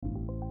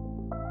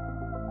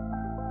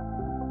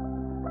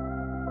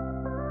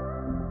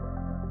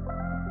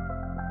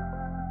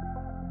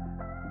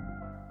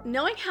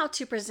Knowing how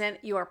to present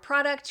your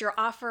product, your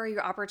offer,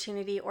 your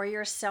opportunity, or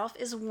yourself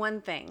is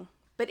one thing.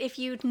 But if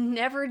you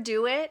never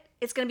do it,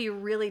 it's going to be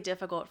really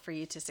difficult for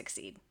you to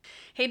succeed.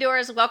 Hey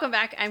doers, welcome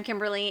back. I'm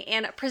Kimberly,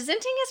 and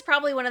presenting is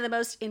probably one of the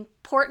most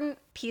important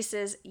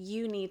pieces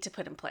you need to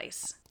put in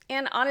place.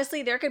 And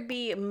honestly, there could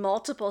be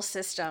multiple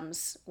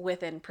systems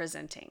within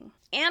presenting.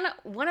 And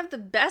one of the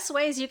best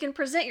ways you can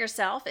present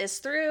yourself is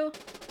through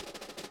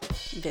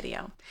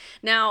video.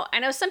 Now, I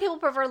know some people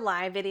prefer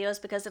live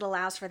videos because it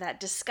allows for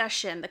that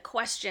discussion, the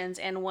questions,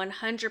 and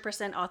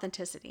 100%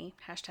 authenticity.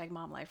 Hashtag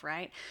mom life,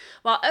 right?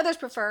 While others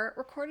prefer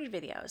recorded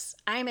videos.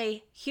 I'm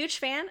a huge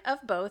fan of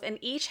both and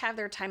each have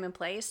their time and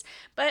place,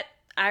 but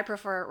I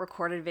prefer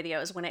recorded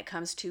videos when it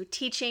comes to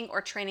teaching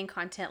or training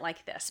content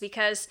like this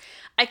because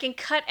I can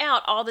cut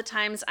out all the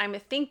times I'm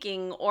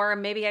thinking, or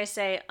maybe I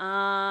say,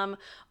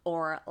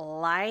 or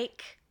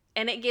like,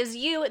 and it gives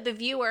you, the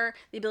viewer,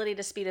 the ability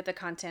to speed up the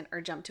content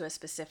or jump to a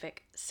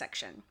specific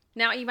section.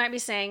 Now, you might be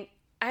saying,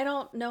 I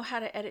don't know how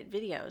to edit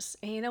videos.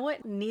 And you know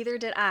what? Neither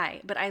did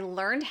I, but I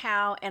learned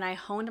how and I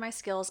honed my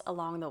skills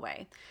along the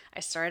way. I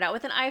started out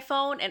with an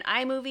iPhone and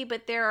iMovie,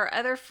 but there are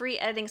other free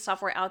editing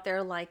software out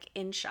there like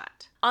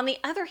InShot. On the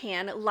other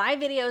hand, live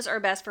videos are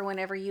best for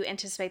whenever you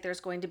anticipate there's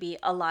going to be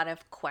a lot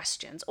of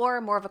questions or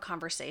more of a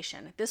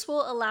conversation. This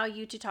will allow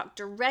you to talk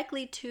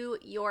directly to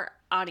your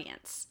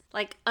audience.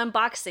 Like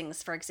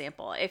unboxings, for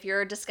example. If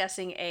you're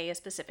discussing a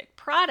specific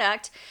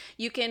product,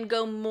 you can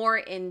go more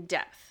in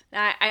depth.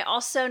 Now, I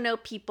also know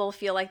people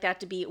feel like that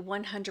to be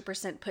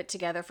 100% put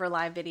together for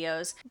live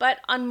videos, but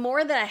on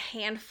more than a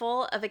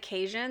handful of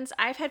occasions,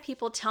 I've had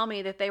people tell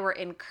me that they were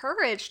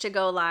encouraged to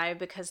go live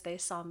because they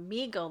saw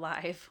me go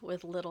live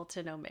with little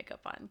to no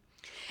makeup on.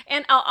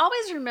 And I'll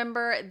always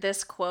remember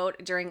this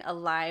quote during a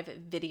live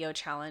video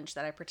challenge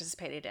that I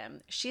participated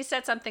in. She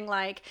said something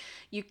like,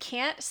 "You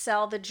can't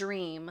sell the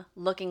dream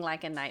looking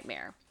like a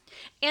nightmare."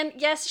 And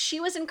yes,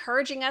 she was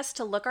encouraging us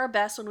to look our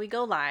best when we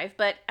go live,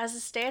 but as a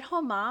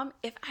stay-at-home mom,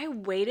 if I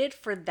waited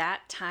for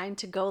that time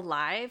to go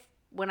live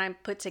when I'm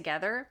put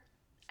together,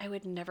 I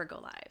would never go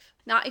live.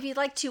 Now, if you'd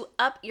like to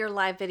up your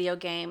live video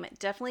game,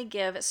 definitely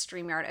give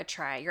StreamYard a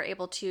try. You're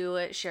able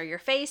to share your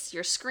face,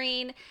 your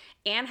screen,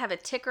 and have a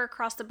ticker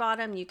across the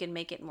bottom. You can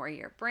make it more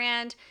your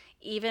brand,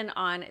 even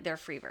on their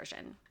free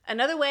version.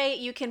 Another way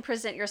you can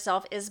present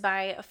yourself is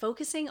by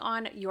focusing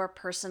on your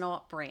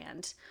personal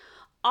brand.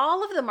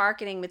 All of the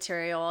marketing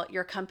material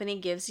your company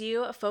gives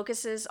you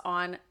focuses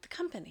on the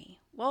company.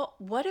 Well,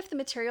 what if the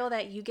material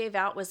that you gave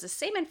out was the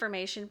same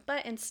information,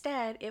 but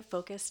instead it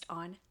focused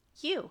on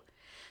you?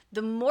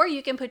 The more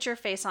you can put your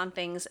face on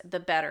things, the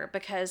better,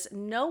 because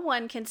no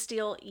one can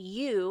steal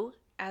you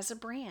as a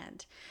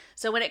brand.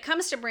 So when it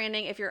comes to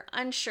branding, if you're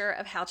unsure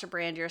of how to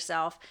brand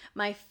yourself,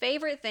 my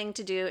favorite thing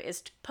to do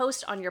is to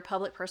post on your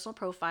public personal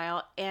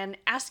profile and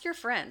ask your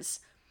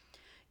friends.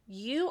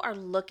 You are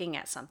looking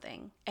at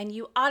something and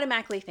you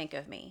automatically think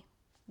of me.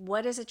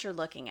 What is it you're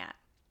looking at?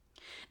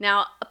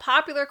 Now, a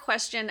popular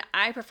question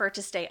I prefer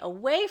to stay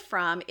away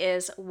from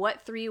is,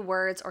 what 3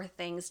 words or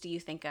things do you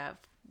think of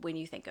when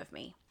you think of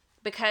me?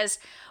 Because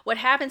what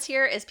happens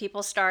here is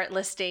people start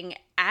listing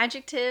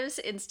adjectives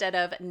instead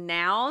of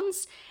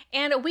nouns.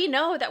 And we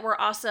know that we're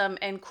awesome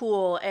and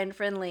cool and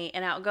friendly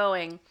and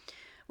outgoing.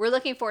 We're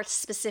looking for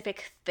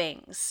specific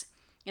things.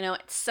 You know,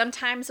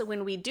 sometimes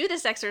when we do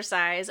this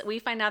exercise, we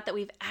find out that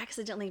we've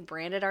accidentally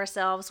branded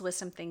ourselves with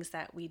some things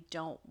that we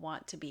don't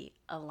want to be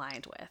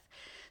aligned with.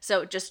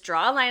 So just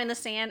draw a line in the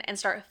sand and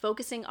start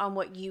focusing on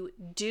what you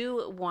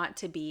do want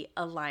to be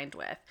aligned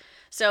with.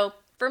 So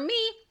for me,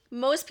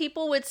 most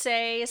people would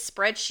say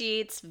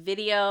spreadsheets,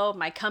 video,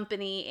 my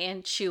company,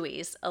 and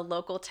Chewy's, a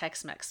local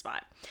Tex-Mex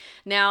spot.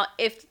 Now,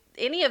 if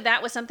any of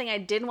that was something I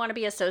didn't want to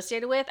be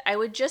associated with, I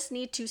would just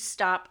need to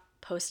stop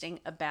posting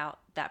about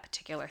that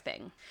particular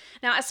thing.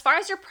 Now, as far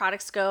as your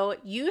products go,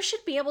 you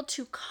should be able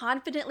to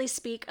confidently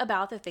speak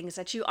about the things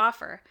that you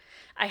offer.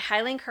 I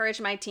highly encourage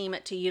my team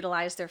to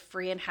utilize their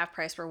free and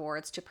half-price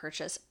rewards to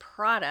purchase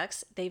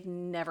products they've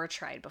never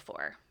tried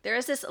before. There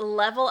is this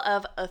level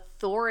of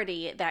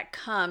authority that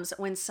comes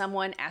when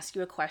someone asks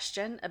you a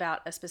question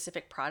about a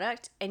specific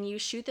product and you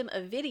shoot them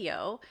a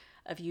video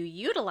of you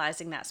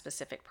utilizing that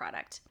specific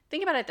product.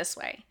 Think about it this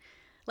way.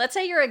 Let's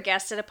say you're a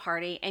guest at a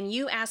party and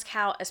you ask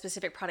how a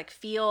specific product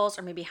feels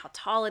or maybe how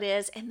tall it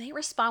is, and they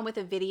respond with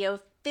a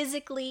video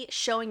physically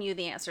showing you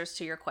the answers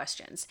to your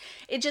questions.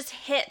 It just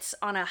hits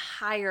on a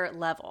higher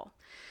level.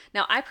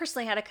 Now, I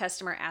personally had a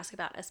customer ask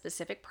about a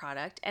specific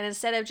product, and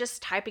instead of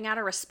just typing out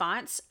a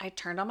response, I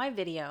turned on my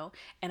video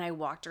and I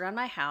walked around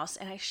my house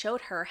and I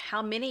showed her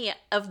how many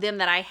of them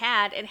that I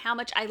had and how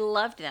much I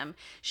loved them.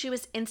 She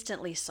was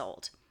instantly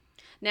sold.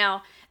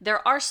 Now,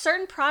 there are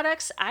certain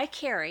products I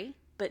carry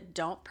but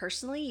don't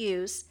personally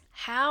use.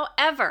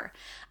 However,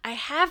 I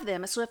have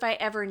them, so if I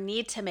ever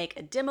need to make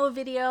a demo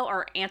video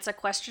or answer a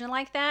question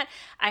like that,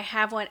 I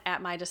have one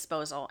at my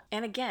disposal.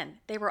 And again,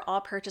 they were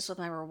all purchased with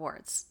my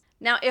rewards.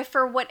 Now, if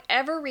for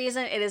whatever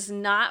reason it is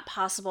not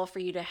possible for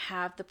you to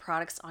have the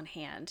products on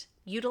hand,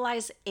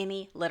 utilize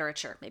any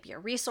literature, maybe a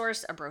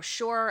resource, a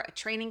brochure, a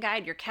training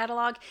guide, your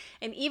catalog,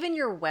 and even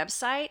your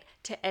website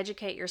to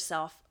educate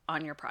yourself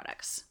on your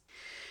products.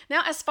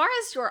 Now, as far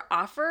as your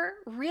offer,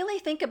 really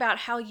think about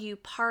how you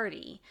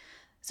party.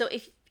 So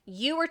if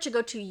you were to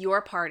go to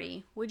your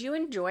party, would you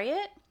enjoy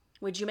it?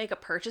 Would you make a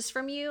purchase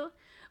from you?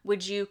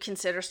 Would you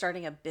consider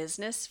starting a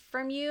business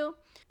from you?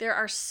 There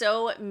are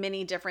so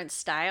many different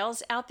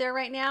styles out there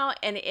right now,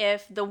 and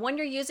if the one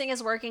you're using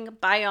is working,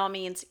 by all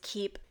means,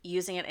 keep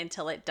using it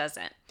until it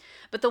doesn't.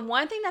 But the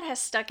one thing that has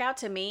stuck out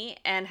to me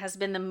and has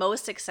been the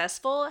most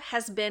successful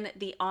has been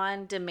the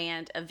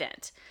on-demand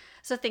event.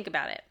 So think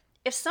about it.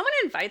 If someone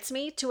invites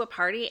me to a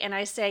party and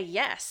I say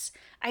yes,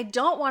 I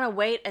don't want to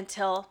wait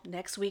until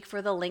next week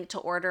for the link to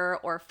order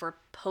or for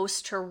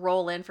posts to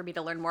roll in for me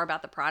to learn more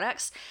about the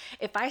products.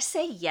 If I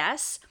say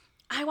yes,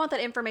 I want that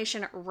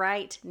information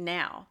right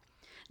now.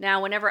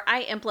 Now, whenever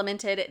I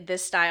implemented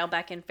this style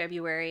back in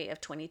February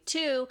of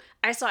 22,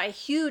 I saw a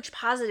huge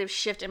positive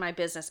shift in my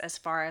business as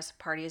far as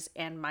parties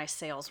and my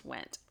sales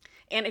went.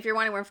 And if you're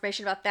wanting more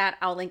information about that,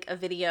 I'll link a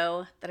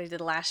video that I did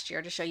last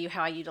year to show you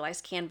how I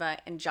utilize Canva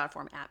and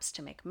Jotform apps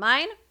to make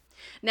mine.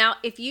 Now,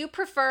 if you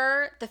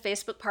prefer the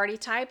Facebook party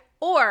type,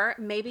 or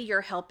maybe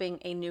you're helping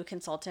a new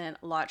consultant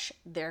launch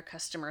their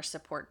customer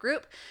support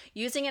group,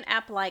 using an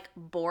app like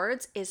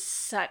Boards is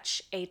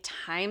such a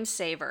time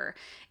saver.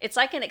 It's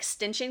like an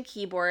extension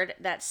keyboard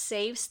that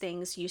saves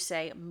things you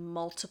say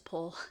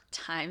multiple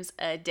times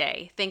a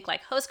day. Think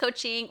like host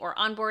coaching or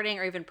onboarding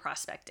or even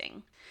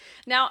prospecting.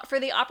 Now, for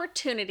the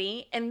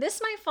opportunity, and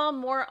this might fall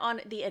more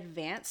on the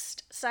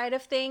advanced side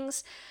of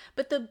things,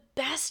 but the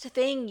best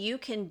thing you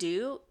can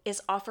do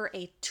is offer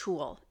a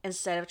tool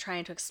instead of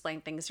trying to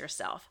explain things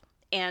yourself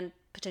and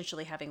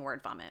potentially having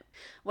word vomit.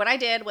 What I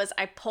did was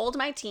I polled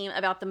my team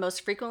about the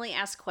most frequently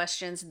asked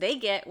questions they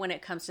get when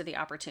it comes to the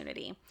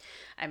opportunity.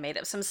 I made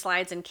up some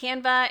slides in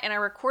Canva and I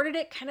recorded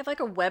it kind of like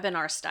a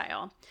webinar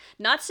style.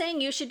 Not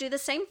saying you should do the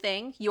same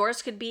thing.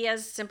 Yours could be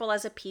as simple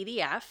as a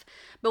PDF,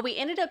 but we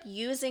ended up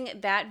using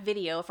that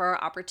video for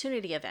our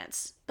opportunity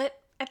events.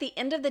 But at the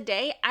end of the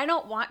day, I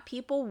don't want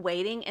people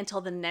waiting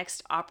until the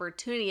next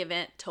opportunity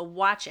event to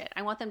watch it.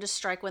 I want them to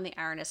strike when the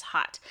iron is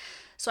hot.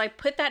 So I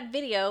put that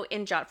video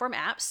in Jotform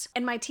apps,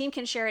 and my team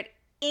can share it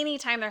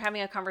anytime they're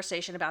having a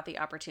conversation about the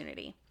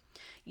opportunity.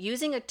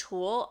 Using a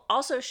tool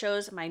also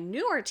shows my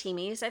newer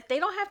teamies that they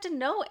don't have to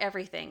know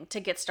everything to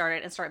get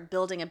started and start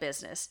building a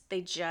business.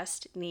 They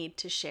just need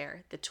to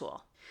share the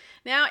tool.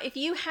 Now, if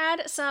you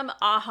had some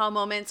aha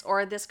moments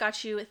or this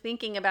got you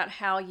thinking about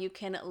how you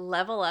can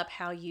level up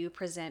how you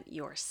present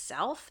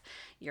yourself,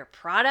 your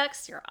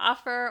products, your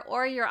offer,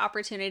 or your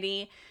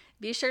opportunity,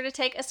 be sure to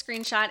take a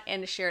screenshot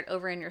and share it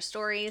over in your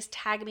stories,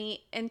 tag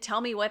me, and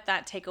tell me what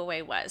that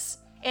takeaway was.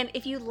 And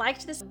if you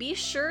liked this, be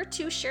sure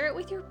to share it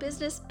with your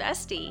business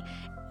bestie.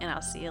 And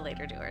I'll see you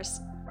later, doers.